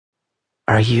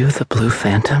"Are you the Blue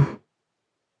Phantom?"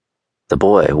 The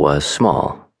boy was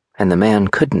small, and the man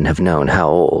couldn't have known how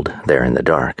old there in the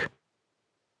dark.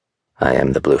 "I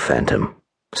am the Blue Phantom,"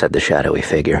 said the shadowy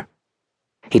figure.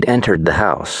 He'd entered the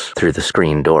house through the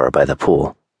screen door by the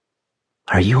pool.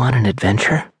 "Are you on an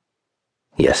adventure?"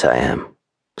 "Yes, I am,"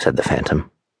 said the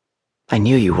Phantom. "I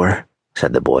knew you were,"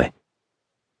 said the boy.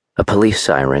 A police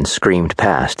siren screamed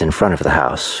past in front of the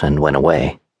house and went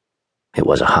away. It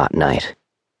was a hot night.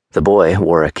 The boy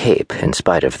wore a cape in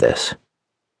spite of this.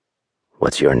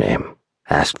 "What's your name?"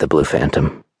 asked the Blue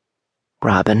Phantom.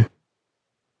 "Robin."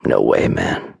 "No way,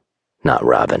 man. Not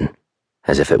Robin,"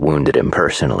 as if it wounded him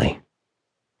personally.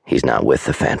 "He's not with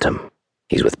the Phantom.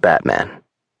 He's with Batman.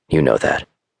 You know that."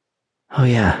 "Oh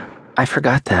yeah, I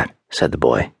forgot that," said the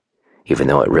boy, even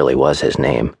though it really was his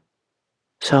name.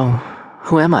 "So,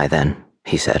 who am I then?"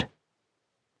 he said.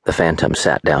 The Phantom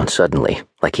sat down suddenly,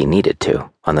 like he needed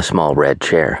to, on the small red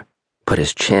chair, put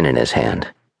his chin in his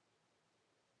hand,